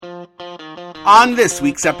On this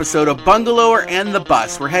week's episode of Bungalower and the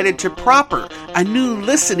Bus, we're headed to Proper, a new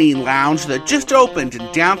listening lounge that just opened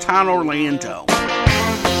in downtown Orlando.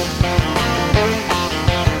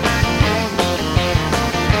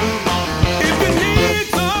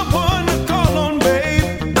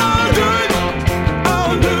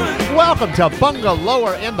 Welcome to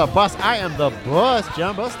Bungalower and the Bus. I am the bus,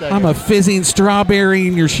 John Bustegger. I'm a fizzing strawberry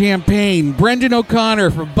in your champagne. Brendan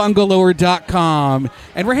O'Connor from Bungalower.com.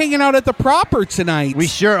 And we're hanging out at the Proper tonight. We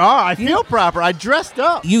sure are. I feel proper. I dressed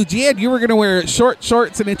up. You did. You were going to wear short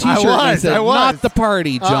shorts and a t-shirt. I was. Not the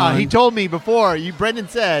party, John. He told me before. Brendan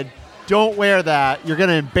said, don't wear that. You're going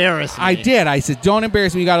to embarrass me. I did. I said, don't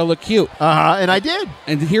embarrass me. You got to look cute. And I did.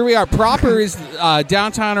 And here we are. Proper is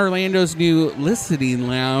downtown Orlando's new listening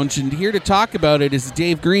lounge. And here to talk about it is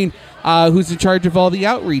Dave Green, who's in charge of all the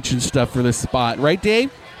outreach and stuff for this spot. Right,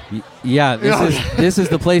 Dave? Yeah, this is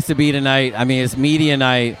the place to be tonight. I mean, it's media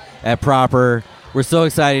night at Proper. We're so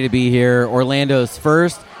excited to be here. Orlando's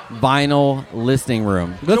first vinyl listening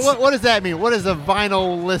room. So what does that mean? What is a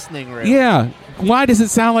vinyl listening room? Yeah. Why does it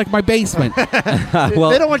sound like my basement? Well,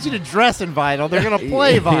 they don't want you to dress in vinyl. They're going to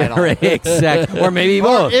play vinyl. Right, exactly. Or maybe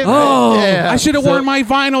both. I should have worn my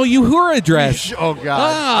vinyl Uhura dress. Oh,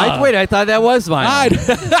 God. I thought that was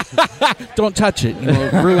vinyl. Don't touch it.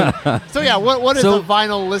 Ruin it. So, yeah, what is a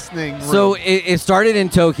vinyl listening room? So it started in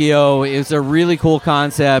Tokyo. It was a really cool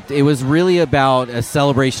concept. It was really about a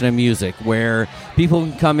celebration of music where people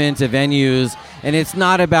can come into venues. And it's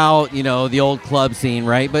not about, the old club scene,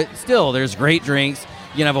 right? But still, there's great drinks.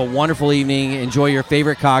 You can have a wonderful evening, enjoy your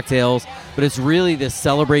favorite cocktails. But it's really this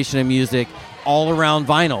celebration of music all around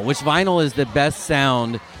vinyl, which vinyl is the best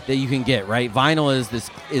sound that you can get, right? Vinyl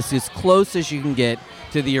is as close as you can get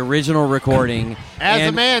to the original recording. As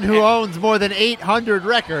a man who owns more than 800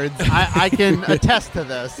 records, I can attest to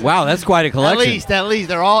this. Wow, that's quite a collection. At least.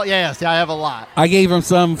 They're all, yes, I have a lot. I gave him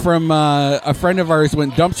some from a friend of ours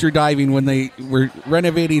went dumpster diving when they were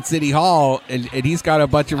renovating City Hall, and he's got a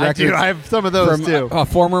bunch of records. I have some of those, from too. A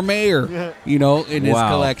former mayor, in his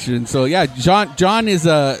collection. So, yeah, John is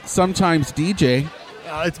a sometimes DJ.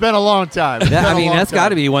 It's been a long time. That's got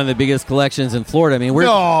to be one of the biggest collections in Florida. I mean,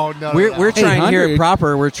 we're trying here at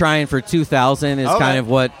Proper. We're trying for 2,000 is kind of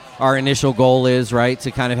what our initial goal is, right?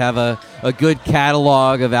 To kind of have a good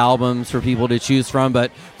catalog of albums for people to choose from.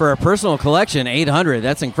 But for a personal collection, 800,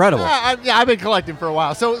 that's incredible. I've been collecting for a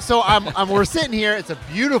while. So we're sitting here. It's a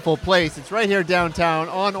beautiful place. It's right here downtown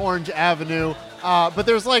on Orange Avenue. But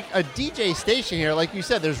there's like a DJ station here. Like you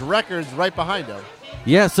said, there's records right behind them.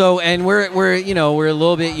 Yeah, so and we're a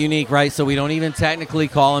little bit unique, right? So we don't even technically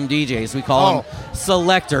call them DJs. We call them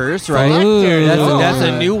selectors, right? That's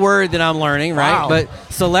a new word that I'm learning, right? Wow. But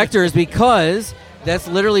selectors, because that's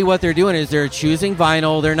literally what they're doing is they're choosing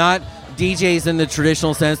vinyl. They're not DJs in the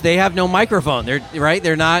traditional sense. They have no microphone. They're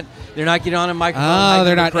not getting on a microphone.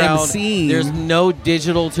 They're not MCing. There's no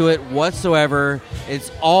digital to it whatsoever.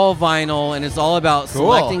 It's all vinyl, and it's all about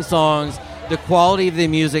selecting songs. The quality of the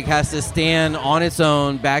music has to stand on its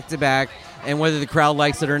own, back to back, and whether the crowd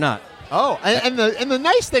likes it or not. Oh, and the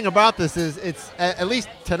nice thing about this is it's, at least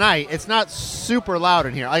tonight, it's not super loud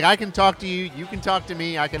in here. Like, I can talk to you, you can talk to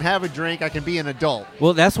me, I can have a drink, I can be an adult.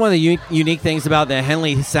 Well, that's one of the unique things about the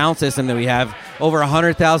Henley sound system that we have. Over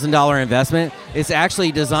 $100,000 investment. It's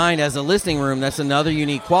actually designed as a listening room. That's another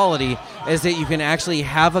unique quality, is that you can actually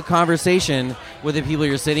have a conversation with the people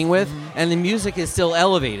you're sitting with, and the music is still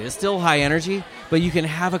elevated. It's still high energy, but you can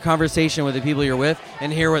have a conversation with the people you're with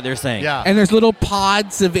and hear what they're saying. Yeah. And there's little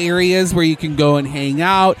pods of areas where you can go and hang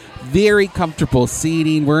out. Very comfortable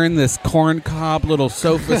seating. We're in this corn cob little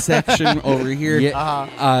sofa section over here.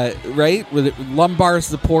 Yeah. Right? With lumbar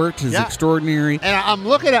support is extraordinary. And I'm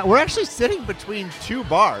looking at, we're actually sitting between two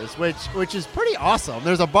bars, which is pretty awesome.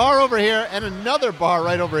 There's a bar over here and another bar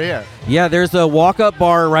right over here. Yeah, there's a walk-up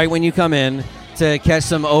bar right when you come in to catch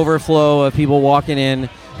some overflow of people walking in.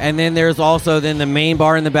 And then there's also the main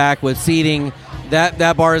bar in the back with seating.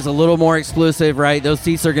 That bar is a little more exclusive, right? Those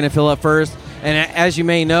seats are going to fill up first. And as you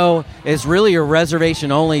may know, it's really a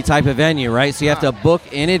reservation-only type of venue, right? So you have to book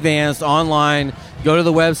in advance online, go to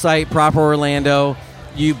the website, Proper Orlando.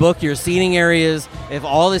 You book your seating areas. If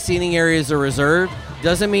all the seating areas are reserved,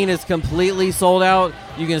 doesn't mean it's completely sold out.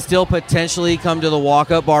 You can still potentially come to the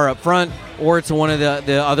walk-up bar up front or to one of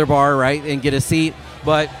the other bar, right, and get a seat.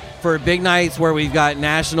 But for big nights where we've got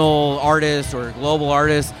national artists or global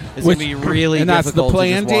artists, it's going to be really and that's difficult the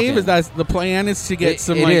plan, to just walk Dave? in. The plan is to get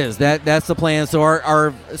some... It is. That's the plan. So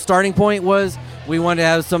our starting point was we wanted to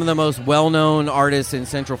have some of the most well-known artists in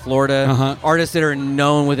Central Florida, artists that are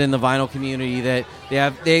known within the vinyl community, that they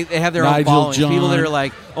have their own Nigel followings. John. People that are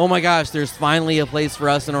like, oh my gosh, there's finally a place for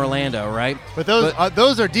us in Orlando, right? But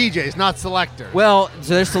those are DJs, not selectors. Well,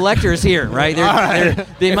 so there's selectors here, right?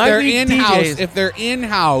 They If might they're be in-house, DJs. if they're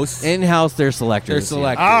in-house, In-house, they're selectors. they're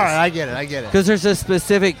selectors. All right, I get it. Because there's a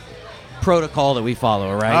specific protocol that we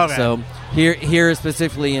follow, right? Okay. So here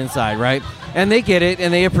specifically inside, right? And they get it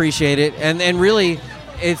and they appreciate it, and really,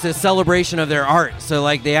 it's a celebration of their art. So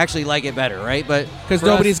like they actually like it better, right? But Because for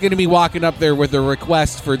nobody's us- going to be walking up there with a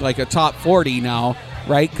request for like a top 40 now,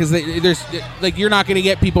 right? Because there's like you're not going to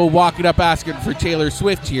get people walking up asking for Taylor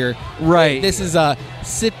Swift here, Right. This is a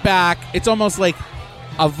sit back. It's almost like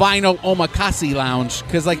a vinyl omakase lounge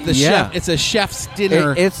because like the chef, it's a chef's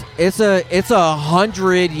dinner. It's a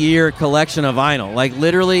 100-year collection of vinyl. Like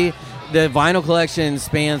literally, the vinyl collection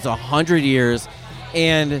spans 100 years,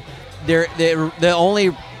 and the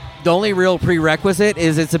only real prerequisite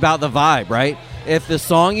is it's about the vibe, right? If the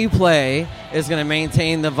song you play is going to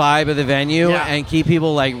maintain the vibe of the venue and keep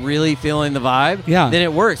people like really feeling the vibe, then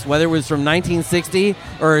it works. Whether it was from 1960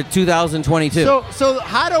 or 2022. So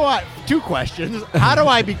how do I? Two questions. How do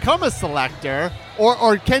I become a selector?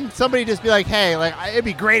 Or can somebody just be like, hey, like it'd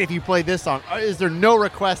be great if you played this song? Is there no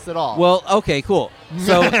request at all? Well, okay, cool.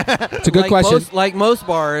 So it's a good question. Like most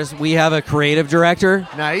bars, we have a creative director.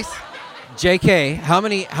 Nice. JK, how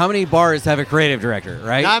many bars have a creative director,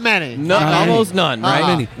 right? Not many. Almost none, right? Not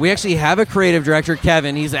many. We actually have a creative director,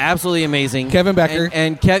 Kevin. He's absolutely amazing. Kevin Becker.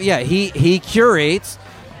 And he curates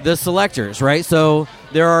the selectors, right? So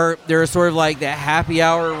there are sort of like the happy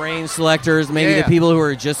hour range selectors, maybe the people who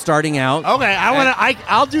are just starting out. Okay,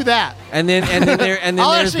 I'll do that. And then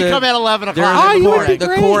I'll there's actually come at 11 there o'clock. are in the you would morning. be the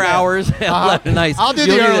great. core hours. 11, nice. I'll do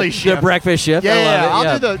You'll the early the shift. breakfast shift. Yeah, I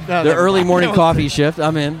love it. I'll do the early morning coffee shift.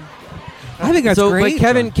 I'm in. I think that's great.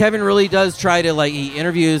 But Kevin really does try to like he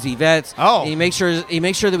interviews, he vets. Oh. He makes sure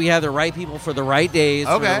that we have the right people for the right days,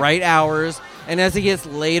 for the right hours. And as it gets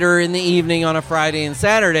later in the evening on a Friday and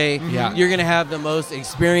Saturday, you're going to have the most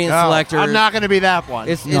experienced selectors. I'm not going to be that one.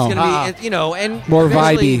 It's going to be, and More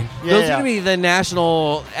eventually, vibey. Those are going to be the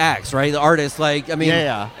national acts, right? The artists, like I mean,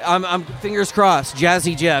 I'm fingers crossed.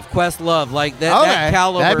 Jazzy Jeff, Questlove, like that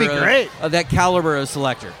caliber. That'd be great. That caliber of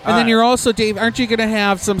selector. And then you're also, Dave, aren't you going to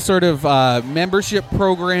have some sort of membership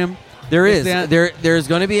program? There is. There's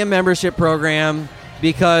going to be a membership program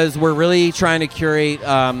because we're really trying to curate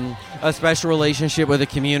a special relationship with the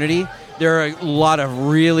community. There are a lot of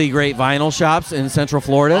really great vinyl shops in Central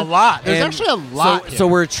Florida. A lot. There's actually a lot. So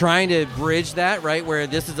we're trying to bridge that, right, where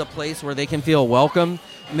this is a place where they can feel welcome.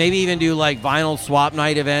 Maybe even do like vinyl swap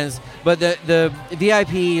night events. But the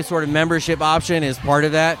VIP sort of membership option is part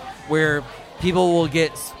of that, where people will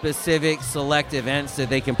get specific select events that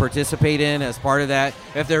they can participate in as part of that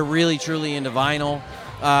if they're really truly into vinyl.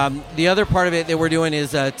 The other part of it that we're doing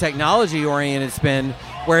is a technology-oriented spin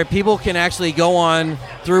where people can actually go on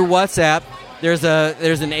through WhatsApp. There's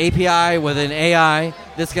an API with an AI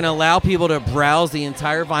that's going to allow people to browse the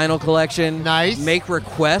entire vinyl collection. Nice. Make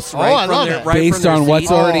requests I love it. Based from their on what's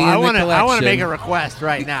seat. already in the I want collection. to make a request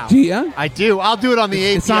right now. Do you? I do. I'll do it on the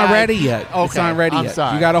API. It's not ready yet. Okay. It's not ready I'm yet.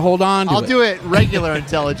 sorry. You got to hold on to I'll it. do it regular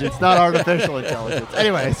intelligence, not artificial intelligence.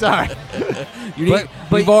 Anyway, sorry.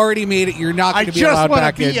 But you've already made it. You're not I going to be just allowed want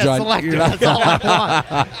back to in, be a John. selector. You're not- That's all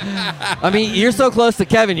I want. I mean, you're so close to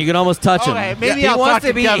Kevin, you can almost touch Okay, him. maybe he I'll wants talk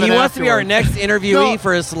to be. Kevin He wants to be our afterwards. next interviewee No.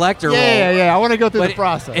 for a selector role. Yeah. I want to go through But the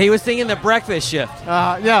process. he was thinking the breakfast shift.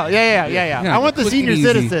 Yeah. I want the quick senior and easy.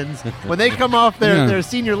 citizens when they come off Yeah. their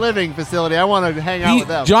senior living facility. I want to hang out with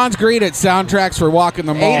them. John's great at soundtracks for walking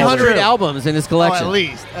the mall. 800 true. albums in his Oh, collection. at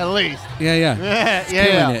least. Yeah. Yeah.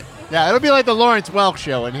 killing it. Yeah, it'll be like the Lawrence Welk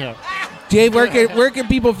show in here. Dave, where can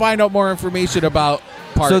people find out more information about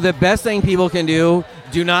Park? So the best thing people can do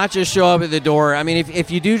not just show up at the door. I mean,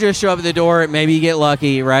 if you do just show up at the door, maybe you get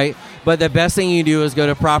lucky, right? But the best thing you do is go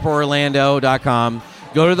to properorlando.com,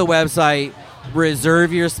 go to the website,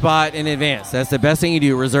 reserve your spot in advance. That's the best thing you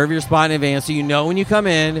do. Reserve your spot in advance so you know when you come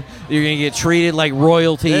in, you're going to get treated like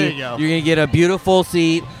royalty. There you go. You're going to get a beautiful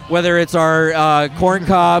seat, whether it's our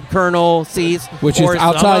corncob kernel seats, Which is, or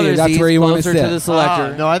I'll some tell other you, that's seats where you wanna closer sit. to the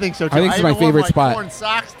selector. No, I think so too. I think it's my even wore favorite my spot. Corn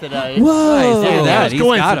socks today. Whoa. Nice. Look at That was He's got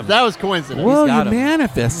coincidence. 'em. That was coincidence. Whoa, got you him.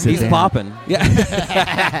 manifested He's that. popping.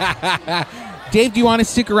 Yeah. Dave, do you want to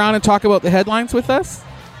stick around and talk about the headlines with us?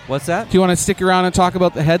 What's that? Do you want to stick around and talk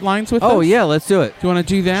about the headlines with us? Oh, yeah, let's do it. Do you want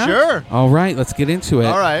to do that? Sure. All right, let's get into it.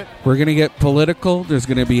 All right. We're going to get political. There's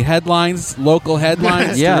going to be headlines, local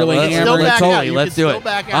headlines. Yeah, to really let's hammer still it. back totally. out. You Let's can do still it.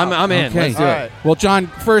 back out. I'm in. Okay. Let's do All it. right. Well, John,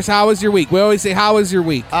 first, how was your week? We always say, how was your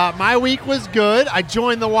week? My week was good. I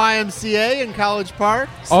joined the YMCA in College Park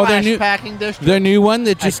Oh, slash new- packing district. The new one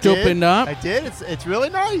that I just did. opened up? I did. It's really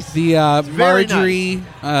nice. The very Marjorie,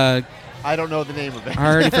 I don't know the name of it. I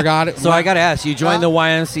already forgot it. So I got to ask, you joined the I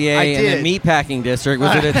YMCA and the did. meatpacking district.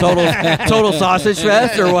 Was it a total sausage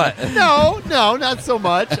fest or what? No, not so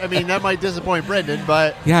much. I mean, that might disappoint Brendan,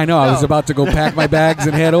 but Yeah, I know. I No. was about to go pack my bags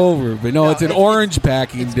and head over, but no, it's an orange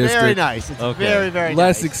packing it's district. very nice. It's Okay. very, very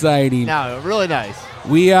Less nice. exciting. No, really nice.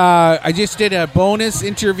 I just did a bonus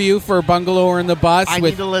interview for Bungalower in the Bus I need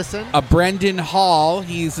with to listen. Brendan Hall.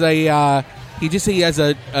 He's he has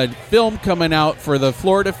a film coming out for the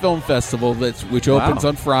Florida Film Festival which opens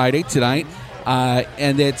on Friday tonight,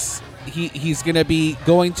 and he's going to be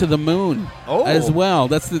going to the moon as well.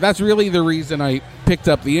 That's really the reason I picked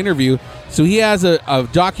up the interview. So he has a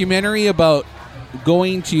documentary about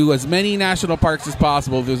going to as many national parks as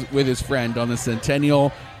possible with his friend on the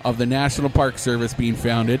centennial of the National Park Service being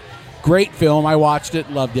founded. Great film. I watched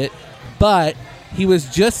it, loved it. But he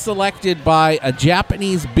was just selected by a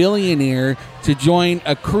Japanese billionaire to join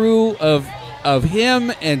a crew of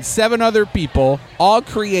him and 7 other people, all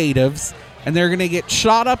creatives, and they're going to get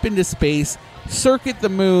shot up into space, circuit the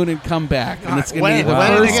moon, and come back. And it's going to be the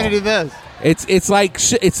when are they first. going to do this? It's like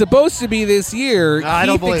it's supposed to be this year. No, I he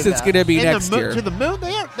don't thinks believe it's that. going to be In next the year. To the moon?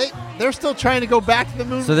 They're still trying to go back to the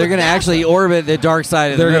moon. So they're with going to NASA. actually orbit the dark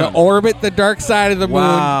side of the They're moon. going to orbit the dark side of the moon.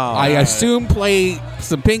 Wow. I assume play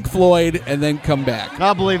some Pink Floyd and then come back.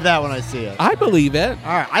 I'll believe that when I see it. I believe it.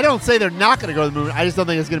 All right. I don't say they're not going to go to the moon. I just don't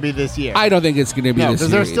think it's going to be this year. I don't think it's going to be No, this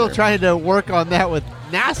because year they're still either. trying to work on that with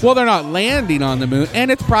NASA. Well, they're not landing on the moon, and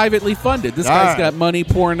it's privately funded. This All guy's right. got money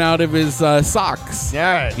pouring out of his socks. All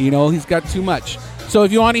right. You know, he's got too much. So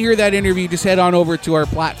if you want to hear that interview, just head on over to our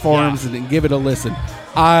platforms and give it a listen.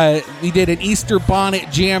 We did an Easter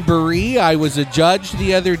bonnet jamboree. I was a judge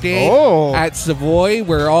the other day at Savoy,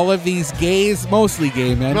 where all of these gays, mostly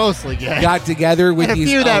gay men, Mostly gay. got together with And a these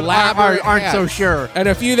few that elaborate aren't so hats. sure. And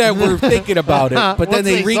a few that were thinking about it, but then Once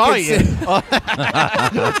they saw you. reconsidered.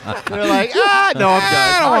 They're like, no, I'm good.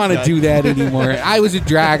 I don't want to do that anymore. I was a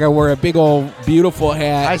drag. I wore a big old beautiful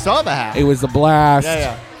hat. I saw the hat. It was a blast.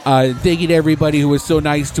 Yeah. Thank you to everybody who was so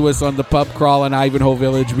nice to us on the pub crawl in Ivanhoe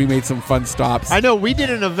Village. We made some fun stops. I know we did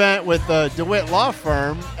an event with the DeWitt Law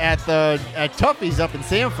Firm at Tuffy's up in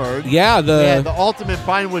Sanford. Yeah, They had the Ultimate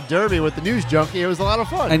Pinewood Derby with the News Junkie. It was a lot of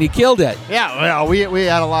fun. and you killed it. Yeah, well, we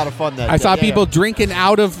had a lot of fun that day. I saw Yeah, people yeah. drinking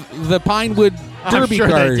out of the Pinewood I'm Derby sure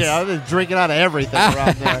cars. They did. I was drinking out of everything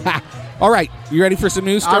around there. All right, you ready for some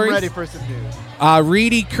news stories? I'm ready for some news.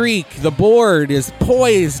 Reedy Creek, the board is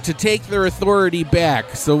poised to take their authority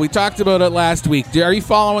back. So we talked about it last week. Are you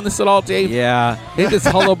following this at all, Dave? Yeah. It is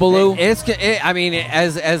hullabaloo. I mean,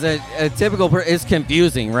 as a typical person, it's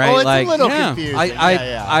confusing, right? Oh, it's like, a little yeah. confusing.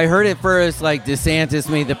 I heard it first, like DeSantis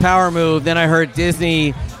made the power move. Then I heard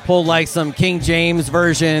Disney pulled like some King James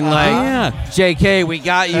version, like yeah. JK, we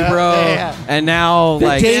got you, bro. Yeah. And now, The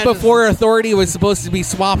like, day before authority was supposed to be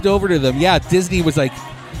swapped over to them. Yeah, Disney was like,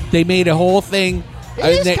 they made a whole thing.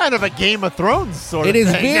 It is kind of a Game of Thrones sort It of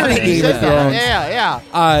is thing. very They Game said of that. Thrones.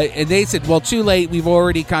 Yeah. And they said, well, too late. We've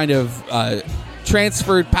already kind of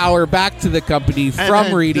transferred power back to the company And from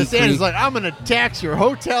then Reedy DeSantis Creek. like, I'm going to tax your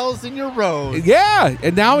hotels and your roads. Yeah,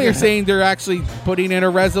 and now you're saying they're actually putting in a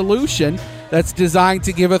resolution that's designed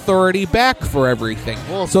to give authority back for everything.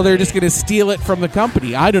 We'll So they're see. just going to steal it from the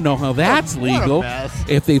company. I don't know how that's What a legal. mess.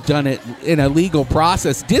 If they've done it in a legal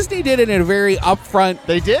process. Disney did it in a very upfront,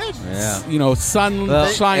 They did. Yeah.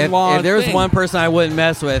 sunshine if, law. if there was thing. one person I wouldn't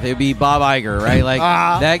mess with, it'd be Bob Iger, right? Like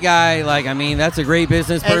that guy. Like, I mean, that's a great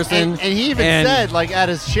business person. And he even said, like at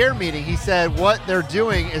his share meeting, he said what they're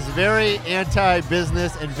doing is very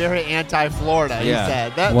anti-business and very anti-Florida. He Yeah.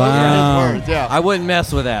 said that. Wow. Those are his words. Yeah. I wouldn't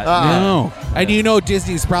mess with that. No. And you know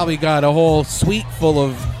Disney's probably got a whole suite full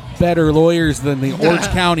of better lawyers than the Orange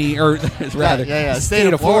County, or rather,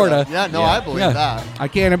 state of Florida. Yeah, no, I believe that. I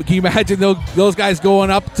can't. Can you imagine those guys going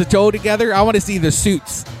up to toe together? I want to see the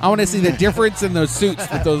suits. I want to see the difference in those suits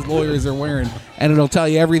that those lawyers are wearing, and it'll tell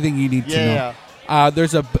you everything you need to know.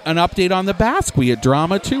 There's an update on the Basquiat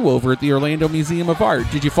drama too over at the Orlando Museum of Art.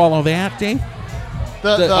 Did you follow that, Dave?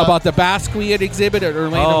 About the Basquiat exhibit at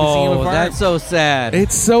Orlando Museum of Art. That's so sad.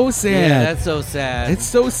 It's so sad. Yeah, that's so sad. It's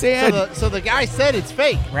so sad. So the guy said it's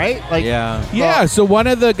fake, right? Like, Yeah. So one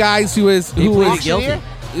of the guys who was guilty.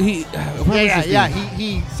 He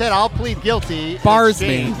said, "I'll plead guilty."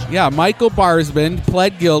 Barsman. Yeah, Michael Barsman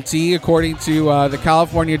pled guilty according to the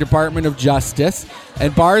California Department of Justice.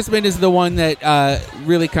 And Barsman is the one that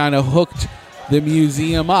really kind of hooked the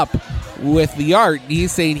museum up with the art.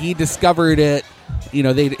 He's saying he discovered it.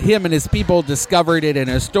 Him and his people discovered it in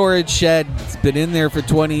a storage shed. It's been in there for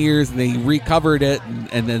 20 years, and they recovered it,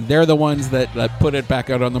 and then they're the ones that put it back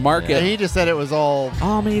out on the market. And he just said it was all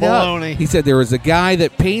made baloney. up. He said there was a guy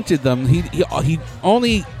that painted them. He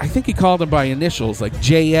only, I think he called them by initials, like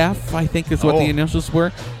JF, I think is what the initials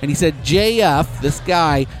were. And he said JF, this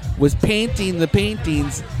guy, was painting the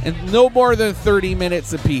paintings in no more than 30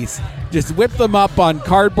 minutes apiece. Just whipped them up on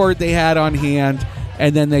cardboard they had on hand,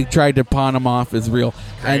 and then they tried to pawn them off as real.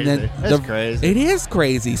 Crazy. And then That's crazy. It is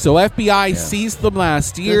crazy. So FBI seized them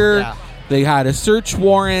last year. Yeah. They had a search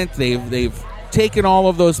warrant. They've taken all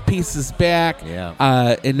of those pieces back.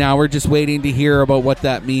 Yeah. And now we're just waiting to hear about what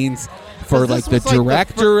that means for the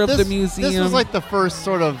director of the museum. This was like the first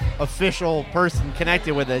sort of official person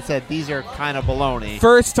connected with it said these are kind of baloney.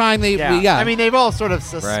 First time they I mean, they've all sort of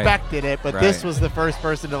suspected it, but this was the first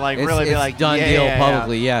person to really be like done deal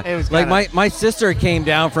publicly. Yeah. It was like my sister came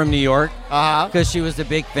down from New York because she was a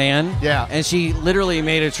big fan. Yeah. And she literally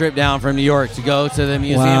made a trip down from New York to go to the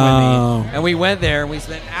museum with me. And we went there and we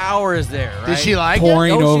spent hours there. Right? Did she like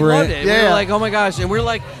pouring it? over she it? loved it. We were like, oh my gosh, and we're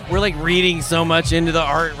like reading so much into the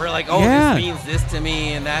art. We're like, this means this to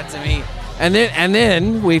me and that to me. And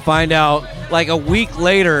then we find out like a week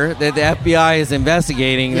later that the FBI is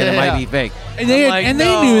investigating that it might be fake. And they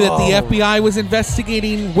knew that the FBI was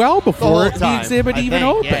investigating well before the exhibit even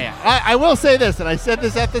opened. Yeah. I will say this, and I said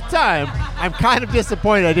this at the time. I'm kind of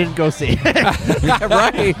disappointed I didn't go see it.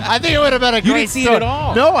 Right. I think it would have been a great didn't see story. it at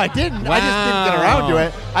all. No, I didn't. Wow. I just didn't get around to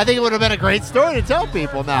it. I think it would have been a great story to tell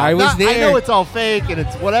people now. I was there. I know it's all fake and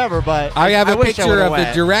it's whatever, but I have a wish I picture would've of the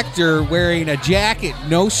went. director wearing a jacket,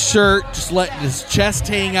 no shirt, just letting his chest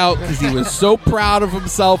hang out because he was so proud of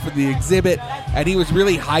himself in the exhibit, and he was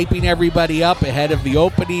really hyping everybody up ahead of the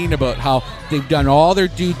opening about how they've done all their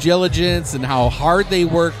due diligence and how hard they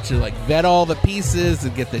worked to vet all the pieces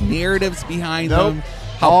and get the narratives behind them.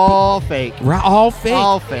 All fake. All fake.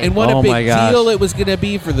 All fake. And what a my big gosh. deal it was going to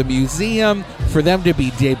be for the museum, for them to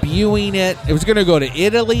be debuting it. It was going to go to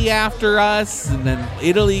Italy after us, and then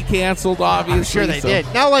Italy canceled, obviously. I'm sure they did.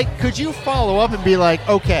 Now, could you follow up and be like,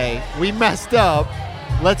 okay, we messed up.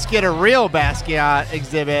 Let's get a real Basquiat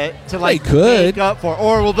exhibit to make up for,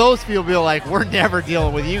 or will those people be like, we're never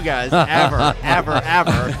dealing with you guys ever,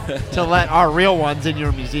 ever, to let our real ones in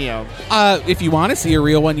your museum? If you want to see a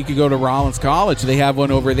real one, you could go to Rollins College. They have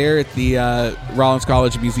one over there at the Rollins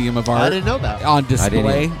College Museum of Art. I didn't know that. On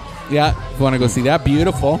display. Yeah, if you want to go see that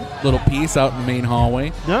beautiful little piece out in the main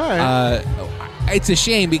hallway. All right. It's a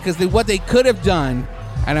shame because what they could have done,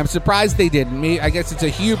 and I'm surprised they didn't. I guess it's a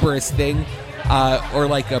hubris thing. Or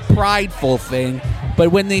like a prideful thing.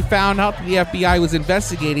 But when they found out that the FBI was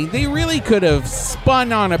investigating, they really could have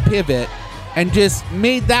spun on a pivot and just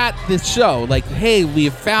made that the show. Like, hey, we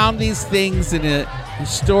have found these things in a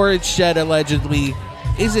storage shed, allegedly.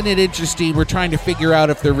 Isn't it interesting? We're trying to figure out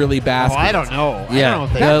if they're really Basquiat. I don't know. Yeah, I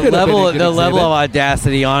don't know That the level of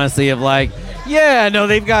audacity, honestly, of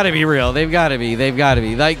they've got to be real. They've got to be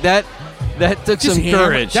like that. That took some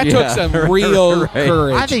courage. That took some real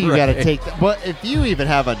courage. I think you got to take that. But if you even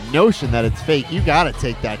have a notion that it's fake, you got to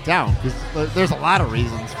take that down because there's a lot of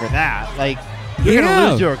reasons for that. You're going to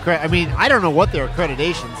lose your I mean, I don't know what their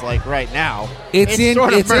accreditation's like right now. It's in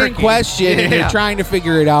question, and they're trying to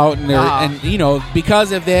figure it out. And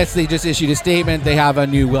because of this, they just issued a statement. They have a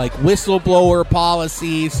new whistleblower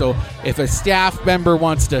policy. So if a staff member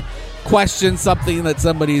wants to question something that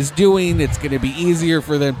somebody's doing, it's going to be easier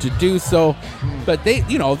for them to do so. But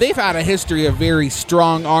they've had a history of very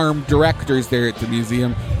strong-armed directors there at the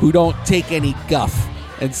museum who don't take any guff,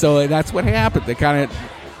 and so that's what happened. They kind of,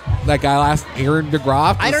 like I asked Aaron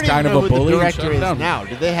DeGroff, I don't kind even know of a who bully. the director is now.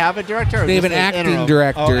 Do they have a director? Or they have an just acting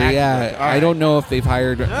director. acting Yeah, director. All I right. don't know if they've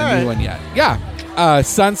hired a new one yet. Yeah,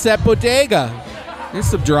 Sunset Bodega. There's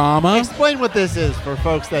some drama. Explain what this is for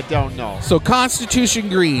folks that don't know. So Constitution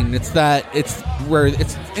Green, it's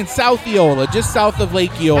in South Eola, just south of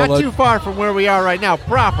Lake Eola. Not too far from where we are right now,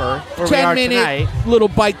 proper, where we are 10-minute tonight. little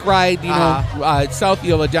bike ride, South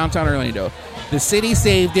Eola, downtown Orlando. The city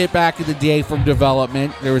saved it back in the day from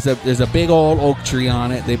development. There's a big old oak tree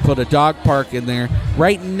on it. They put a dog park in there.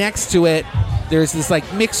 Right next to it, there's this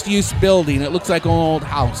like mixed use building. It looks like an old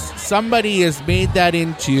house. Somebody has made that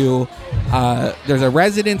into there's a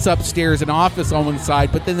residence upstairs, an office on one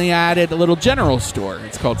side, but then they added a little general store.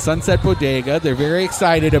 It's called Sunset Bodega. They're very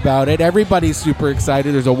excited about it. Everybody's super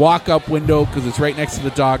excited. There's a walk-up window because it's right next to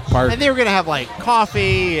the dog park. And they were going to have like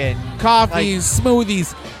coffee,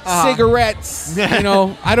 smoothies, cigarettes.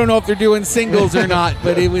 I don't know if they're doing singles or not,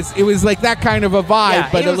 but it was like that kind of a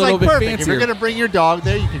vibe, but a little bit perfect. fancier. If you're going to bring your dog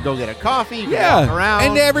there, you can go get a coffee, you can walk around.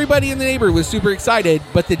 And everybody in the neighborhood was super excited,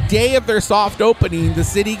 but the day of their soft opening, the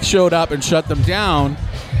city showed up and shut them down,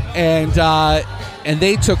 and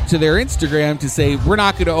they took to their Instagram to say, we're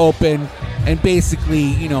not going to open, and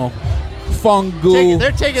basically, fungu.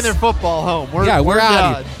 They're taking their football home. We're out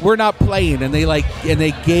done. here. We're not playing, and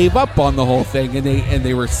they gave up on the whole thing, and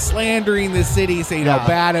they were slandering the city, saying how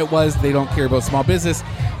bad it was. They don't care about small business.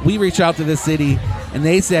 We reached out to the city, and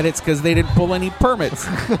they said it's because they didn't pull any permits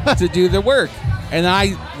to do the work. And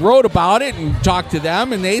I wrote about it and talked to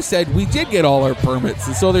them, and they said we did get all our permits.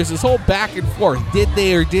 And so there's this whole back and forth. Did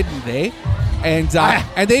they or didn't they? And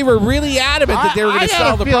they were really adamant that they were going to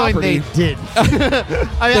sell the property. They did.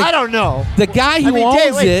 I don't know. The guy who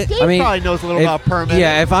owns Dave probably knows a little about permits.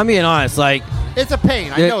 Yeah, if I'm being honest, like it's a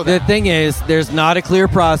pain. I know that. The thing is, there's not a clear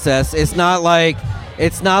process. It's not like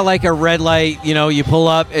a red light. You pull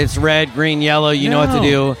up, it's red, green, yellow. You know what to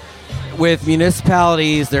do. With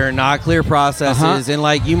municipalities, there are not clear processes, and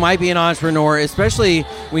like you might be an entrepreneur, especially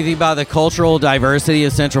when you think about the cultural diversity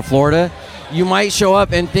of Central Florida. You might show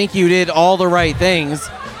up and think you did all the right things,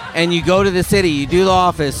 and you go to the city, you do the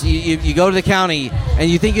office, you go to the county,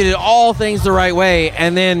 and you think you did all things the right way,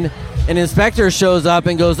 and then an inspector shows up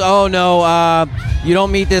and goes, oh no, you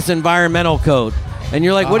don't meet this environmental code. And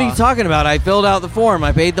you're like, what are you talking about? I filled out the form.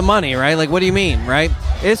 I paid the money, right? Like, what do you mean, right?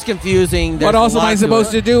 It's confusing. What else am I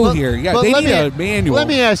supposed to do here? Yeah, they need a manual. Let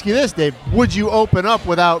me ask you this, Dave. Would you open up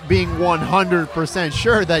without being 100%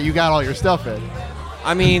 sure that you got all your stuff in?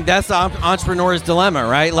 I mean, that's the entrepreneur's dilemma,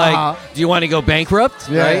 right? Like, do you want to go bankrupt,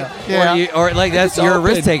 right? Yeah. Or like, that's you're a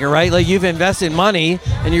risk taker, right? Like, you've invested money,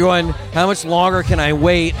 and you're going, how much longer can I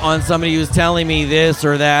wait on somebody who's telling me this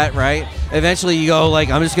or that, right? Eventually, you go, like,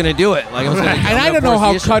 I'm just going to do it. Like, and I don't know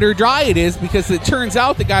how cut or dry it is, because it turns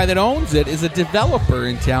out the guy that owns it is a developer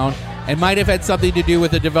in town and might have had something to do with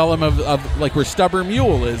the development of like, where Stubborn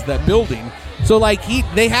Mule is, that building. So, like,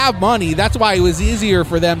 they have money. That's why it was easier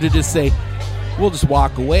for them to just say, we'll just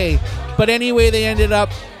walk away. But anyway, they ended up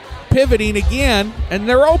pivoting again, and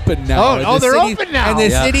they're open now. They're open now. And the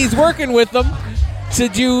city's working with them to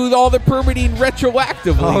do all the permitting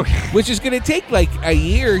retroactively, which is going to take like a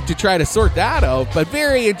year to try to sort that out. But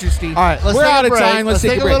very interesting. All right, we're out of time. Let's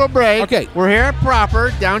take a little break. Okay, we're here at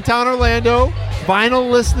Proper, downtown Orlando, vinyl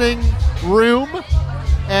listening room,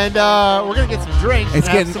 and we're going to get some drinks and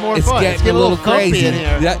have some more fun. It's getting a little crazy in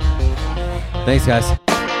here. Yeah. Thanks, guys.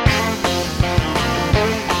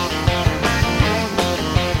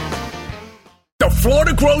 The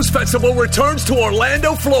Florida Grows Festival returns to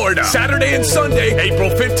Orlando, Florida, Saturday and Sunday, April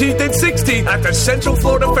 15th and 16th at the Central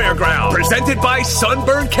Florida Fairground. Presented by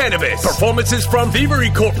Sunburn Cannabis. Performances from Thievery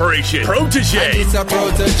Corporation, Protege,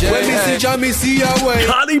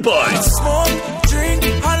 Connie Buds,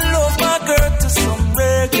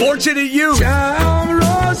 Fortunate Youth,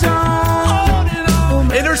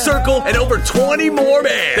 Inner Circle, and over 20 more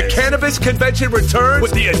bands. The Cannabis Convention returns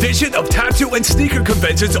with the addition of tattoo and sneaker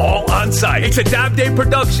conventions all on site. It's a Dab Day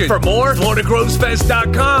production. For more,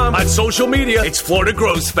 FloridaGrowsFest.com. On social media, it's Florida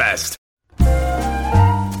Grows Fest.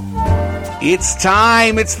 It's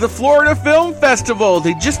time. It's the Florida Film Festival.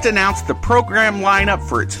 They just announced the program lineup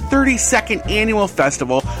for its 32nd annual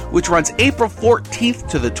festival, which runs April 14th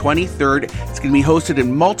to the 23rd. It's going to be hosted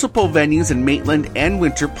in multiple venues in Maitland and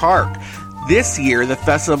Winter Park. This year, the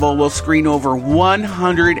festival will screen over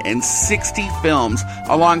 160 films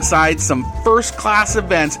alongside some first-class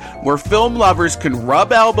events where film lovers can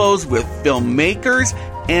rub elbows with filmmakers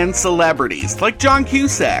and celebrities, like John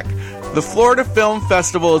Cusack. The Florida Film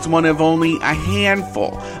Festival is one of only a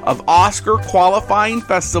handful of Oscar-qualifying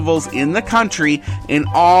festivals in the country in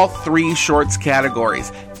all three shorts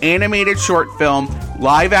categories: animated short film,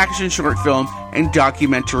 live-action short film, and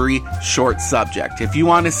documentary short subject. If you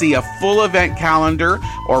want to see a full event calendar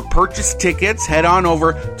or purchase tickets, head on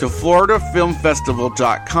over to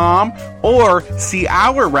floridafilmfestival.com or see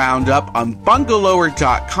our roundup on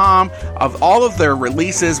Bungalower.com of all of their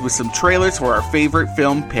releases with some trailers for our favorite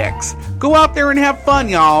film picks. Go out there and have fun,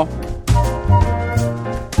 y'all.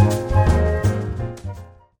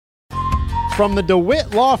 From the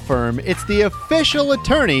DeWitt Law Firm, it's the official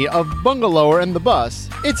attorney of Bungalower and the Bus.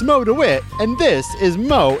 It's Mo DeWitt, and this is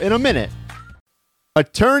Mo in a Minute.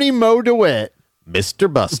 Attorney Mo DeWitt.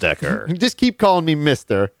 Mr. Busdecker. Just keep calling me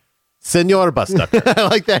Mister. Senor Busdecker. I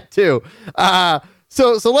like that too.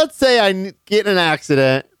 So let's say I get in an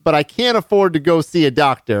accident, but I can't afford to go see a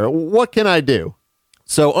doctor. What can I do?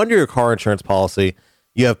 So under your car insurance policy,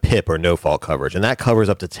 you have PIP or no-fault coverage, and that covers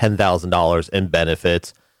up to $10,000 in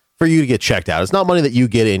benefits for you to get checked out. It's not money that you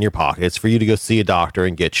get in your pocket. It's for you to go see a doctor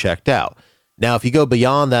and get checked out. Now, if you go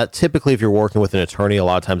beyond that, typically if you're working with an attorney, a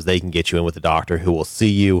lot of times they can get you in with a doctor who will see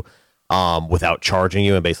you without charging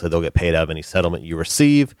you, and basically they'll get paid out of any settlement you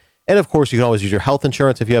receive. And of course, you can always use your health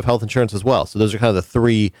insurance if you have health insurance as well. So those are kind of the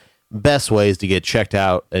three best ways to get checked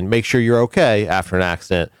out and make sure you're okay after an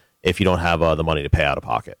accident if you don't have the money to pay out of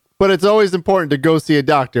pocket. But it's always important to go see a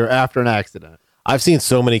doctor after an accident. I've seen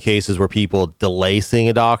so many cases where people delay seeing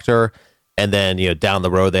a doctor, and then down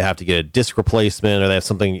the road they have to get a disc replacement or they have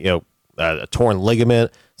something a torn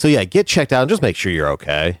ligament. So yeah, get checked out and just make sure you're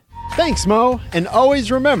okay. Thanks, Mo. And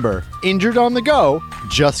always remember, injured on the go,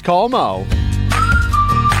 just call Mo.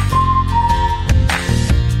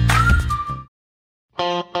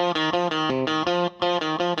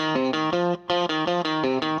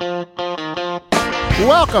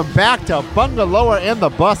 Welcome back to Bungalower and the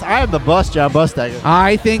Bus. I am the Bus, John Busdecker.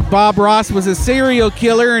 I think Bob Ross was a serial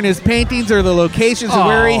killer, and his paintings are the locations of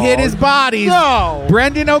where he hid his bodies. No.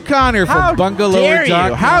 Brendan O'Connor from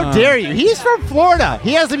Bungalower.com. How dare you? He's from Florida.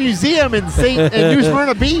 He has a museum in New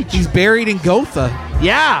Smyrna Beach. He's buried in Gotha.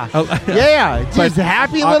 Yeah. Oh, yeah. Just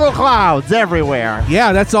happy little clouds everywhere.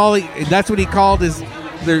 Yeah, that's all. That's what he called his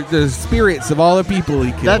the spirits of all the people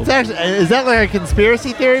he killed. That's actually, is that like a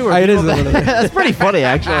conspiracy theory? It is a little bit. That's pretty funny,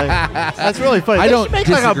 actually. That's really funny. I They don't should make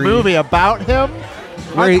disagree. like a movie about him.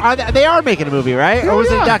 They are making a movie, right? Or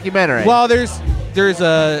was it a documentary? Well, there's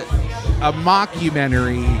a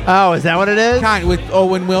mockumentary. Oh, is that what it is? Kind with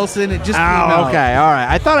Owen Wilson. It just came out. Okay, all right.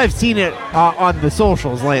 I thought I've seen it on the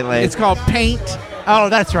socials lately. It's called Paint. Oh,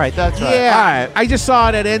 that's right. That's right. Yeah, All right. I just saw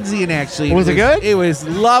it at Enzian actually. Was it good? It was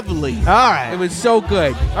lovely. All right. It was so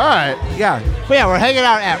good. All right. Yeah. But yeah, we're hanging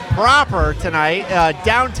out at Proper tonight,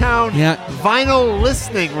 downtown vinyl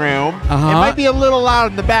listening room. Uh-huh. It might be a little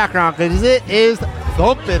loud in the background because it is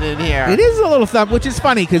thumping in here. It is a little thump, which is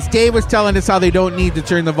funny because Dave was telling us how they don't need to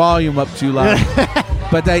turn the volume up too loud.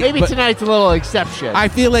 Maybe tonight's a little exception. I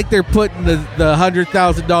feel like they're putting the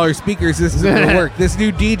 $100,000 speaker system to work. This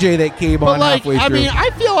new DJ that came on halfway through. I mean, I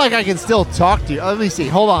feel like I can still talk to you. Let me see.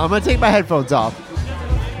 Hold on. I'm going to take my headphones off.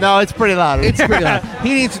 No, it's pretty loud. It's pretty loud.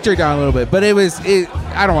 He needs to turn down a little bit, but I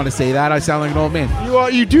don't want to say that. I sound like an old man.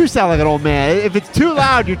 You do sound like an old man. If it's too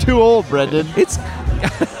loud, you're too old, Brendan. It's...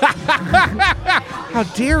 How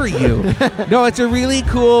dare you? No, it's a really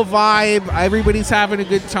cool vibe. Everybody's having a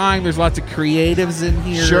good time. There's lots of creatives in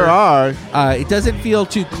here. Sure are. It doesn't feel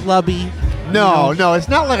too clubby. No, it's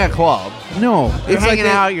not like a club. No. You're hanging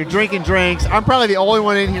out, you're drinking drinks. I'm probably the only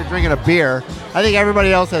one in here drinking a beer. I think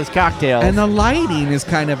everybody else has cocktails. And the lighting is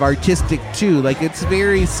kind of artistic, too. Like, it's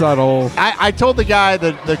very subtle. I told the guy,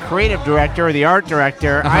 the creative director, or the art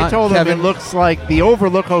director, I told Kevin. him it looks like the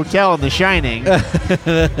Overlook Hotel in The Shining.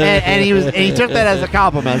 and he took that as a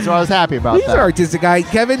compliment, so I was happy about He's that. an artistic guy.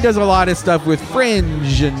 Kevin does a lot of stuff with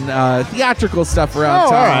Fringe and theatrical stuff around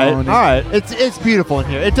town. All right. It's beautiful in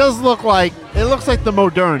here. It looks like the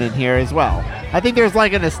modern in here as well. I think there's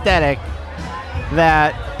like an aesthetic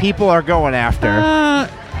that people are going after. Yeah.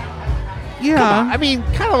 Come on. I mean,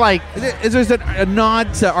 kind of like... There's a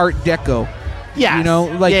nod to Art Deco. Yeah. You know,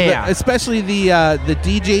 like especially the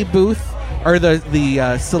DJ booth or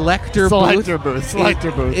the selector booth.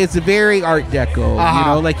 Selector booth. It's very Art Deco. You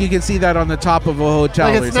know, like you can see that on the top of a hotel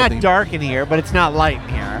like or it's something. not dark in here, but it's not light in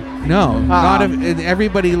here. No,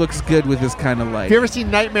 everybody looks good with this kind of light. Have you ever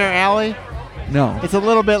seen Nightmare Alley? No. It's a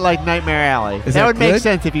little bit like Nightmare Alley. That would make good?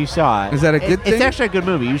 sense if you saw it. Is that a good thing? It's actually a good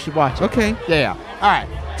movie. You should watch it. Okay. Yeah. All right.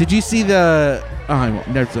 Did you see the... Oh, I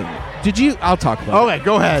won't. Did you... I'll talk about it. Okay,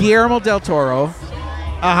 go ahead. Guillermo del Toro.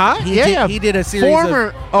 Uh-huh. He did a series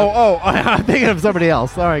of... I'm thinking of somebody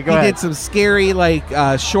else. All right, go ahead. He did some scary,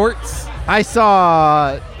 shorts. I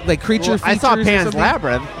saw... Like creature features I saw or Pan's something.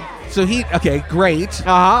 Labyrinth. So great.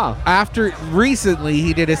 Uh-huh. After recently,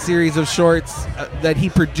 he did a series of shorts that he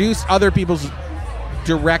produced other people's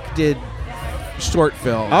directed short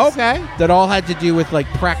films. Okay. That all had to do with like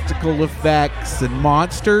practical effects and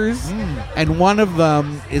monsters. And one of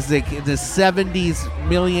them is like the 70s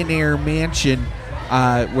millionaire mansion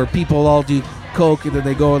where people all do coke and then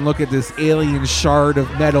they go and look at this alien shard of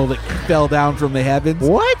metal that fell down from the heavens.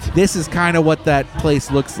 What? This is kind of what that place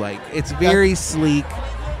looks like. It's very sleek.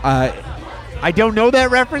 I don't know that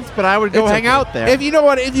reference, but I would go hang out there. If you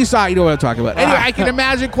saw it, you know what I'm talking about. Anyway, I can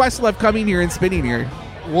imagine Questlove coming here and spinning here.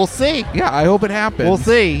 We'll see. Yeah, I hope it happens. We'll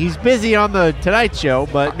see. He's busy on the Tonight Show,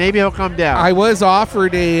 but maybe he'll come down. I was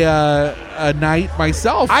offered a night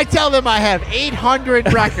myself. I tell them I have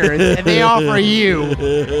 800 records, and they offer you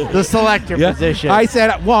the selector position. I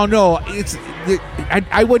said, well, no,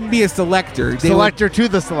 I wouldn't be a selector. Selector to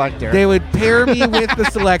the selector. They would pair me with the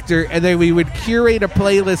selector, and then we would curate a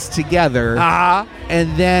playlist together.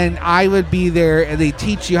 And then I would be there, and they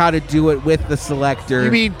teach you how to do it with the selector.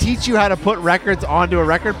 You mean teach you how to put records onto a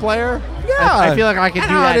record player? Yeah. I feel like I can do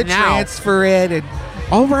how that to now. transfer it. And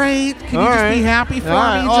all right, can you just be happy for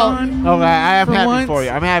me, John? Okay, I am happy once? for you.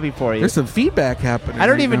 I'm happy for you. There's some feedback happening. I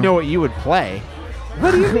don't right even now. know what you would play.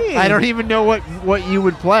 What do you mean? I don't even know what you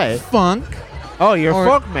would play. Funk. Oh, you're Or- a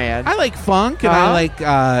folk man. I like funk, and I like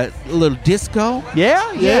a little disco.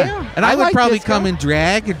 Yeah. And I would like probably disco. come in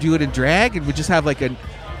drag and do it in drag, and we just have like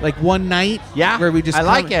one night. Yeah, where we just I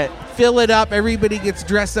like it. Fill it up. Everybody gets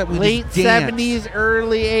dressed up. We Late just dance. 70s,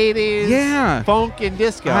 early 80s. Yeah. Funk and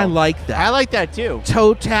disco. I like that. I like that too.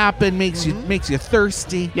 Toe tapping makes you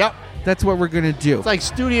thirsty. Yep. That's what we're gonna do. It's like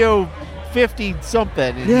Studio 50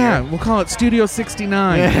 something. in Yeah, here. we'll call it Studio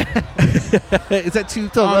 69. Is that too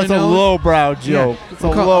So that's a lowbrow joke. Yeah. It's a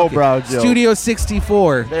lowbrow joke. Studio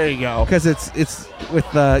 64. There you go. Because it's with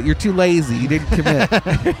you're too lazy. You didn't commit.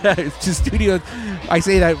 It's just studio. I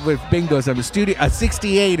say that with bingo. So a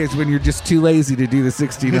 68 is when you're just too lazy to do the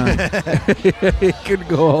 69. It could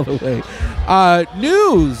go all the way.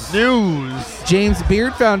 News. James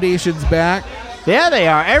Beard Foundation's back. Yeah, they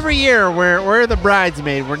are. Every year we're the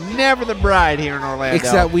bridesmaid. We're never the bride here in Orlando.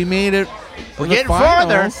 Except we made it. we're the getting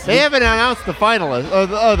finals. farther. They haven't announced the finalist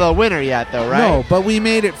or the winner yet, though, right? No, but we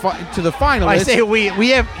made it to the finalists. I say we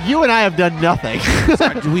have. You and I have done nothing.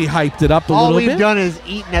 We hyped it up a All little we've bit. done is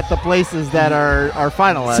eaten at the places that are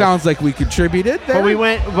finalists. Sounds like we contributed there. But we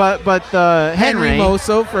went. But Henry Henry.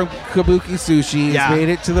 Moso from Kabuki Sushi Yeah. has made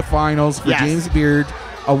it to the finals for Yes. James Beard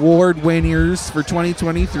Award winners for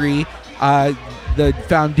 2023. The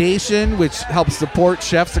foundation, which helps support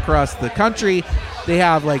chefs across the country, they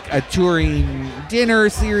have like a touring dinner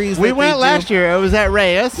series. We that went they do. last year. It was at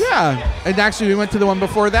Reyes. Yeah, and actually we went to the one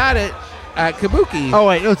before that at Kabuki. Oh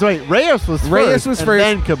wait, Reyes was Reyes first. was and first,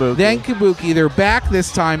 then Kabuki. Then Kabuki. They're back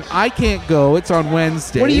this time. I can't go. It's on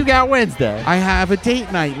Wednesday. What do you got Wednesday? I have a date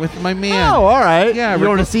night with my man. Oh, all right. Yeah, you we're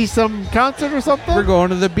want to go- see some concert or something? We're going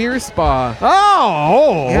to the beer spa.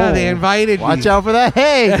 Oh, Yeah, they invited me. Watch out for that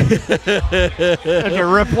hay. I can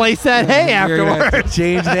replace that hay You're gonna have to afterwards.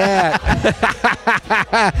 change that.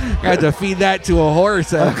 I have to feed that to a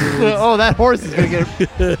horse afterwards. Oh, that horse is gonna get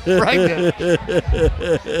pregnant.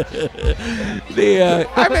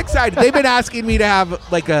 I'm excited. They've been asking me to have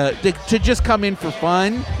to just come in for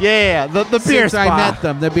fun. Yeah, the beer Since spot. I met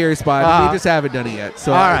them, the beer spot. Uh-huh. We just haven't done it yet.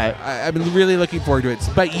 So All right. I've been really looking forward to it.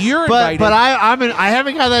 But you're But invited. I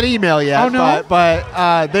haven't got that email yet. Oh, no?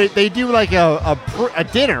 But they do like a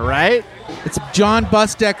dinner, right? It's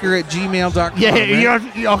johnbusdecker@gmail.com. Yeah.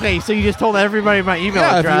 right? Okay, so you just told everybody my email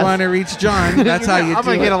Yeah, address. if you want to reach John, that's how you I'm do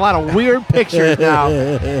gonna it. get a lot of weird pictures now.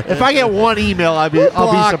 If I get one email, I'll be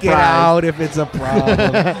Block surprised. it out if it's a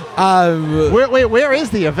problem. Where is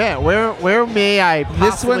the event? Where may I This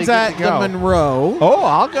possibly one's get at to the go? Monroe. Oh,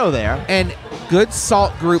 I'll go there. And Good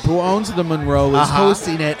Salt Group, who owns the Monroe, is Uh-huh.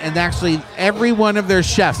 hosting it. And actually, every one of their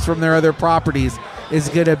chefs from their other properties is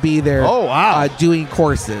going to be there. Oh, wow. Doing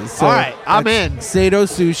courses. So All right, I'm that's in. Sato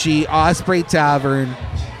Sushi, Osprey Tavern,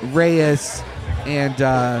 Reyes, and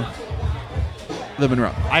the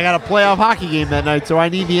Monroe. I got a playoff hockey game that night, so I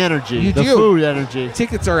need the energy. You the do. food energy.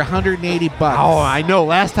 Tickets are $180. Oh, I know.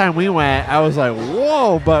 Last time we went, I was like,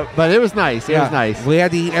 whoa, but it was nice. It was nice. We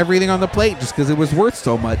had to eat everything on the plate just because it was worth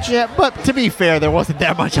so much. Yeah, but to be fair, there wasn't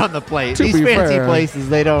that much on the plate. To These be fancy fair. places,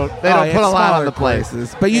 they don't put a it's lot on smaller the plate.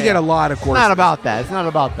 places, but you Yeah. get a lot of It's courses. not about that. It's not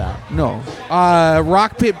about that. No.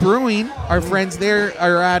 Rock Pit Brewing, our friends there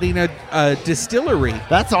are adding a distillery.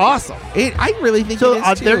 That's awesome. I really think So it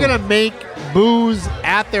is too. they're gonna make booze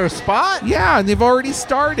at their spot, Yeah, and they've already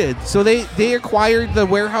started. So they acquired the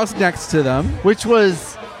warehouse next to them. which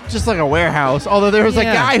was just like a warehouse. Although there was a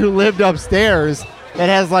Yeah. guy who lived upstairs that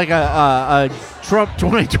has like a Trump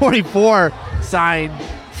 2024 sign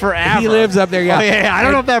forever. He lives up there, yeah. Oh, yeah. I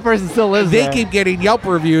don't know if that person still lives They there. keep getting Yelp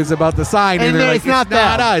reviews about the sign, and And they're like, it's not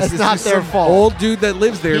them. us. It's not just their some fault. Old dude that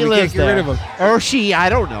lives there. He we lives can't get there. rid of him. Or she, I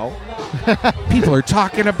don't know. People are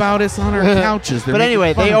talking about us on our couches. They're But making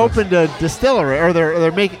anyway, fun they of us. opened a distillery, or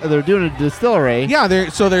they're doing a distillery. Yeah,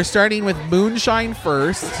 they're starting with moonshine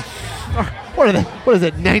first. What is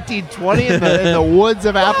it? 1920 in the woods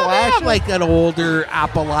of Well, they Appalachia? have like an older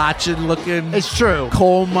Appalachian looking It's true.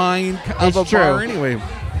 coal mine of It's a true. bar anyway.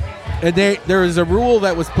 And there is a rule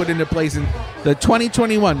that was put into place in the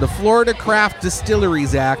 2021, the Florida Craft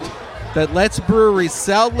Distilleries Act, that lets breweries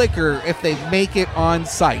sell liquor if they make it on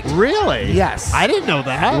site. Really? Yes. I didn't know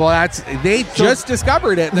that. Well, they just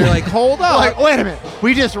discovered it, and they're like, hold up. Like, wait a minute.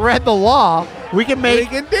 We just read the law. We can We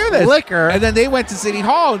can do this. liquor. And then they went to City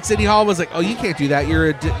Hall, and City Hall was like, oh, you can't do that.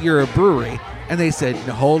 You're a brewery. And they said,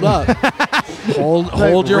 no, hold up.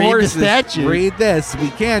 hold your read the horses. statute. Read this. We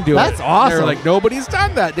can do That's it. awesome. They're like, nobody's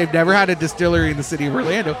done that. They've never had a distillery in the city of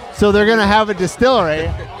Orlando. So they're going to have a distillery.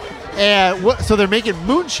 And so they're making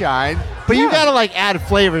moonshine, but you got to like add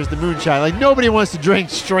flavors to moonshine. Like nobody wants to drink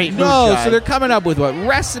straight moonshine. No, so they're coming up with what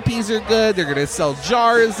recipes are good. They're going to sell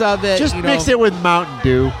jars of it. Just mix it with Mountain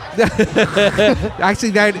Dew.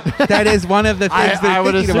 Actually, that is one of the things they're I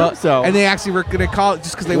would thinking assume about. so. And they actually were going to call it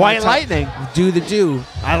just because they White want to Lightning. do the do.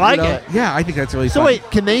 I like it. Yeah, I think that's really So fun.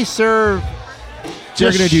 wait, can they serve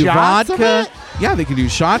They're just going to do shots of vodka. it? Yeah, they can do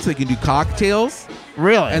shots. They can do cocktails.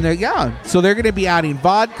 Really? And so they're going to be adding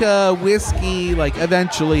vodka, whiskey. Like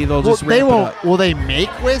eventually, they'll just ramp it up. Will they make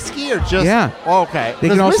whiskey or just? Yeah. Oh, okay. They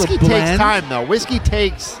can Because also whiskey takes blend. time though. Whiskey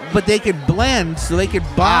takes. But they can blend, so they can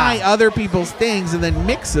buy other people's things and then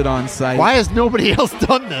mix it on site. Why has nobody else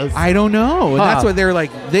done this? I don't know. And Huh. that's why they're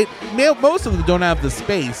like, most of them don't have the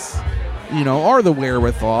space, or the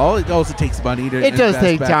wherewithal. It also takes money to It does invest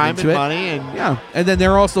take back time into and it. money, and Yeah, and then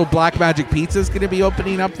they're also Black Magic Pizza is going to be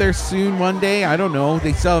opening up there soon one day. I don't know.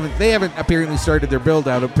 They haven't apparently started their build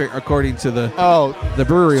out according to the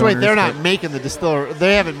brewery. So wait, owners, they're but- not making the distillery.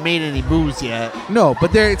 They haven't made any booze yet. No,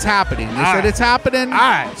 but it's happening. They said right. it's happening. All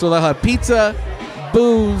right. So they'll have pizza,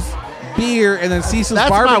 booze, beer, and then Cecil's That's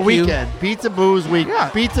barbecue. my weekend. Pizza, booze, Yeah.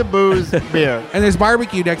 Pizza, booze, beer. And there's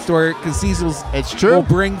barbecue next door because Cecil's It's true. will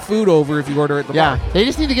bring food over if you order at the Yeah, bar. they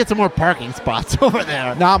just need to get some more parking spots over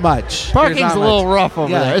there. Not much. There's Parking's not a little much. rough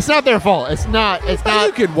over Yeah. there. It's not their fault. It's not. It's But not.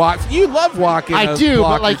 you could walk. You love walking. I a do,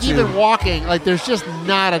 block but like or two. even walking, like there's just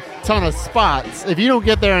not a ton of spots. If you don't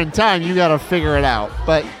get there in time, you got to figure it out.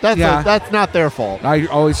 But that's that's not their fault. I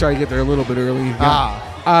always try to get there a little bit early. Ah.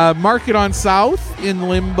 Market on South in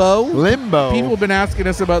Limbo. Limbo. People have been asking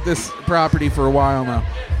us about this property for a while now.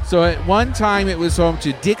 So at one time it was home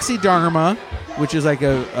to Dixie Dharma, which is like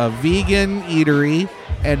a vegan eatery,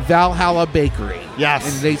 and Valhalla Bakery.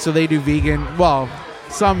 Yes. And they do vegan,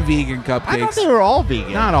 some vegan cupcakes. I thought they were all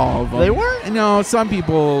vegan. Not all of them. They weren't? No, some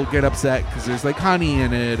people get upset because there's like honey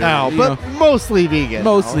in it. Or, No, you but know, mostly vegan.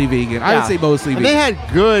 mostly vegan. I would Yeah. say mostly And vegan. they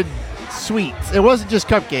had good sweets. It wasn't just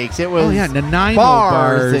cupcakes. It was Nanaimo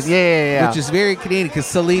bars. bars. And, yeah. Which is very Canadian because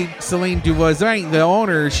Celine Duvoisin, the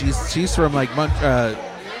owner, she's from like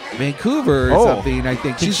Vancouver or something. I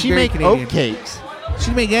think Can she's she very make Canadian. oat cakes? She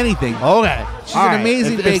can make anything. Okay. She's an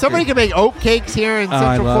amazing baker. If somebody can make oat cakes here in I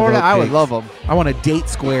Central love Florida, oat I would cakes. love them. I want a date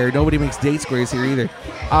square. Nobody makes date squares here either.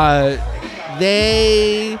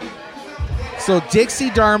 So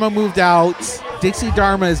Dixie Dharma moved out. Dixie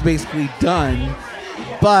Dharma is basically done.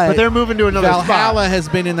 But they're moving to another Valhalla spot. has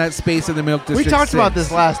been in that space in the Milk District. We talked about since.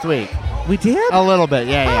 this last week. We did? A little bit,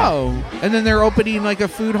 yeah. Oh, and then they're opening like a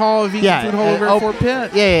vegan food hall over at Fort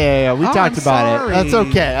Pitt. Yeah. We Oh, talked I'm about sorry. it. That's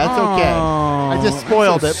okay. That's okay. Oh, I just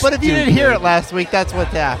spoiled that's it. so But if you didn't hear stupid. it last week, that's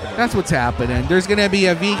what's happening. That's what's happening. There's going to be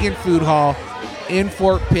a vegan food hall in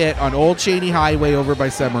Fort Pitt on Old Cheney Highway over by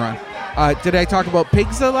Cimarron. Did I talk about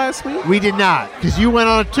pizza last week? We did not, because you went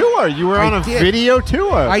on a tour. You were on a did. video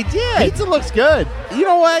tour. I did. Pizza looks good. You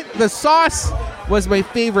know what? The sauce was my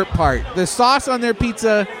favorite part. The sauce on their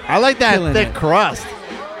pizza. I like that Killing thick it. crust.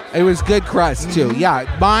 It was good crust too. Yeah,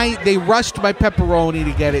 they rushed my pepperoni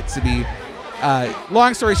to get it to be.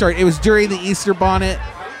 Long story short, it was during the Easter bonnet.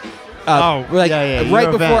 Yeah, you right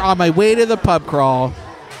were before event. on my way to the pub crawl.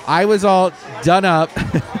 I was all done up.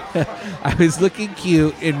 I was looking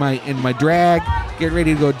cute in my drag, getting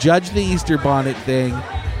ready to go judge the Easter bonnet thing,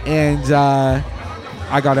 and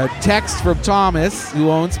I got a text from Thomas, who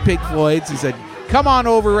owns Pig Floyd's. He said, "Come on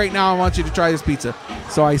over right now. I want you to try this pizza."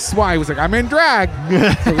 So I was like, "I'm in drag.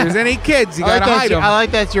 So if there's any kids, you gotta hide them." I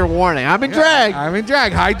like that's your warning. I'm in drag. I'm in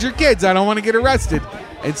drag. Hide your kids. I don't want to get arrested.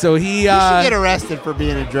 And so he You should get arrested for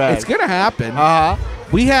being in drag. it's gonna happen. Uh-huh.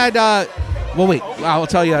 We had wait, I'll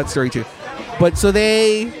tell you that story too. But so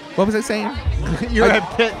what was I saying? You're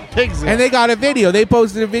at Pigs. And they got a video. They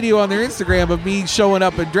posted a video on their Instagram of me showing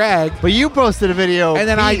up in drag. But you posted a video. And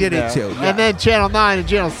then I being did it there. too, yeah. And then Channel 9 and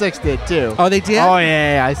Channel 6 did too. Oh, they did? Oh,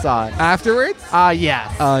 yeah, I saw it. Afterwards?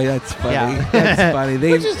 Yes. Oh, that's funny. Yeah. That's funny.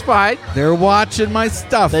 Which is fine. They're watching my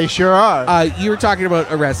stuff. They sure are. You were talking about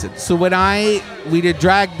arrested. So when we did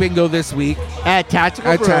drag bingo this week, At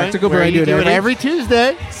Tactical At Brewing. Tactical where Brewing, you do it do it every- every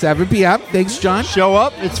Tuesday. 7 p.m. Thanks, John. Show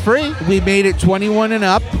up. It's free. We made it 21 and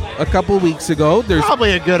up a couple weeks ago. go. There's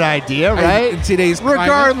probably a good idea, right? In today's climate,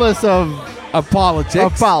 regardless of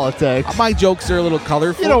politics. My jokes are a little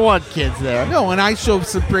colorful. You don't want kids there. No, and I show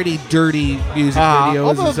some pretty dirty music videos.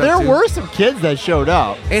 Although and stuff there too. were some kids that showed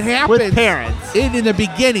up. It happens with parents. In the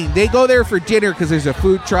beginning, they go there for dinner because there's a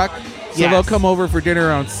food truck. So they'll come over for dinner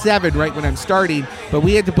around 7, right when I'm starting. But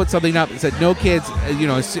we had to put something up that said no kids.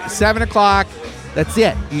 7 o'clock. That's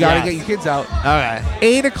it. You got to get your kids out. Okay.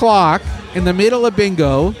 8 o'clock in the middle of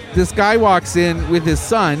bingo, this guy walks in with his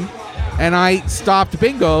son. And I stopped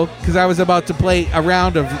bingo because I was about to play a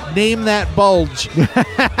round of Name That Bulge,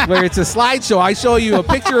 where it's a slideshow. I show you a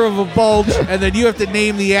picture of a bulge, and then you have to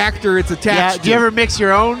name the actor it's attached to. Do you ever mix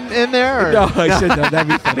your own in there? Or? No, I shouldn't have. That'd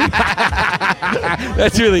be funny.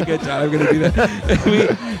 That's really good, John. I'm going to do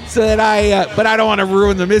that. But I don't want to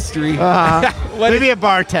ruin the mystery. Maybe a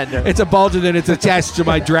bartender. It's a bulge, and then it's attached to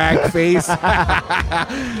my drag face. And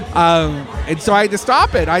so I had to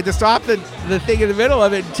stop it. I had to stop the thing in the middle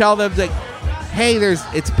of it and tell them that, hey,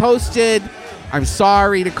 it's posted. I'm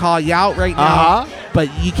sorry to call you out right now, but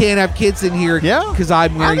you can't have kids in here because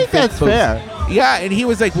I'm wearing I think that's fair. Yeah, and he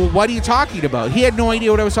was like, well, what are you talking about? He had no idea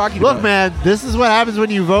what I was talking about. Look, man, this is what happens when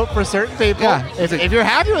you vote for certain people. Yeah. If you're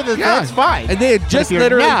happy with it, that's fine. And they had just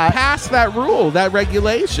literally passed that rule, that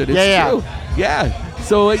regulation. It's true. Yeah.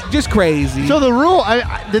 So just crazy. So the rule,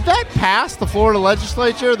 did that pass the Florida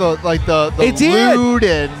legislature? The it did. lewd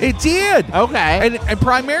and it did. Okay. And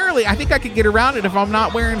primarily, I think I could get around it if I'm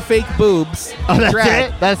not wearing fake boobs. That's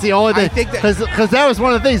drag. it. That's the only thing. I think because that was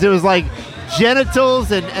one of the things. It was like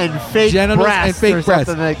genitals and fake breasts or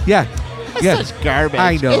something like. Yeah. It's such garbage.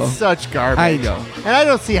 I know. It's such garbage. I know. And I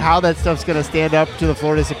don't see how that stuff's going to stand up to the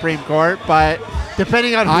Florida Supreme Court. But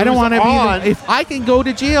depending on who's I don't want to on, be. If I can go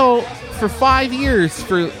to jail for 5 years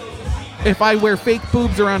if I wear fake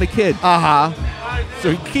boobs around a kid.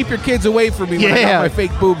 So keep your kids away from me when I have my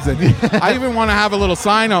fake boobs in. I even want to have a little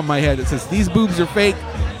sign on my head that says, these boobs are fake.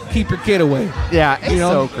 Keep your kid away. Yeah, it's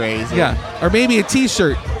so crazy. Yeah. Or maybe a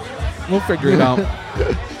T-shirt. We'll figure it out.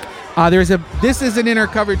 This isn't in our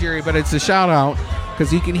coverage area, but it's a shout-out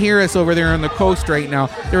because you can hear us over there on the coast right now.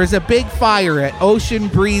 There is a big fire at Ocean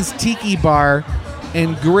Breeze Tiki Bar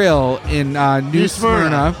and Grill in New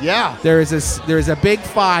Smyrna. Yeah. There is a big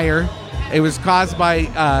fire. It was caused by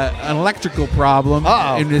an electrical problem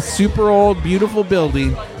in this super old, beautiful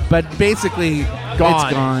building. But basically, it's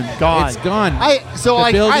gone. It's gone. I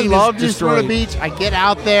love New Smyrna destroyed. Beach. I get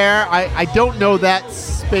out there. I don't know that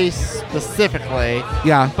space specifically.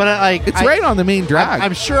 Yeah. But it's right on the main drag.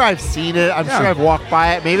 I'm sure I've seen it. I'm sure I've walked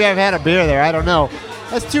by it. Maybe I've had a beer there. I don't know.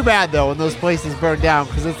 That's too bad, though, when those places burn down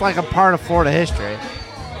because it's like a part of Florida history.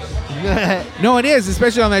 No, it is,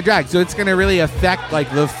 especially on that drag. So it's going to really affect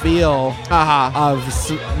like the feel of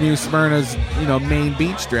New Smyrna's, main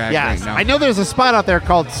beach drag right now. I know there's a spot out there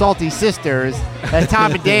called Salty Sisters that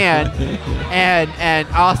Tom and Dan and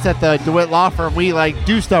us at the DeWitt Law Firm, we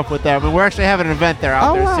do stuff with them, and we're actually having an event there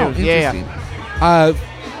out there soon. Interesting.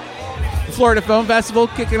 Florida Film Festival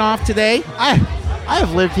kicking off today. I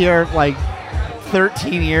have lived here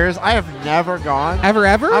 13 years. I have never gone.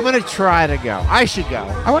 Ever? I'm going to try to go. I should go.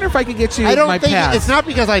 I wonder if I could get you my pass. It's not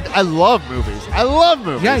because I love movies. I love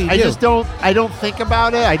movies. Yeah, you I do. just don't. I don't think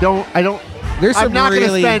about it. I don't. I'm not going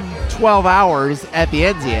to spend 12 hours at the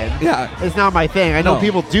Enzian. Yeah. It's not my thing. I know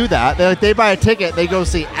people do that. They buy a ticket. They go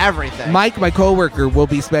see everything. Mike, my coworker, will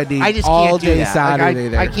be spending I just all can't do day that. Saturday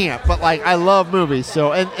there. I can't. But I love movies.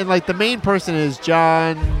 So and the main person is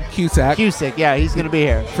John Cusack. Yeah, he's going to be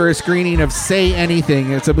here for a screening of Say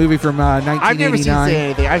Anything. It's a movie from 1989. I've never seen Say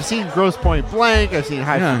Anything. I've seen Grosse Point Blank. I've seen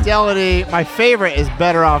High Fidelity. My favorite is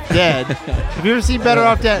Better Off Dead. Have you ever seen Better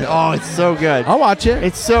Off Dead? Oh, it's so good. I'll watch it.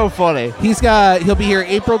 It's so funny. He'll be here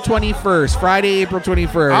April 21st, Friday, April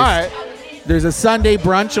 21st. All right. There's a Sunday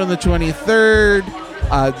brunch on the 23rd.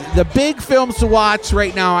 The big films to watch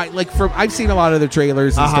right now, I've seen a lot of the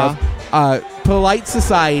trailers and stuff. Polite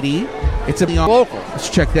Society. It's local. Let's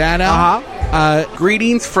check that out.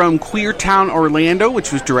 Greetings from Queer Town, Orlando,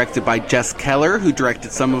 which was directed by Jess Keller, who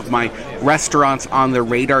directed some of my Restaurants on the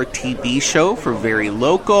Radar TV show for Very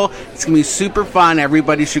Local. It's going to be super fun.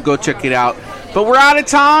 Everybody should go check it out. But we're out of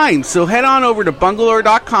time, so head on over to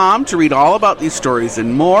Bungalower.com to read all about these stories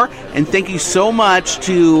and more. And thank you so much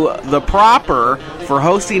to The Proper for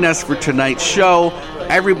hosting us for tonight's show.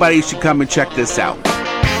 Everybody should come and check this out.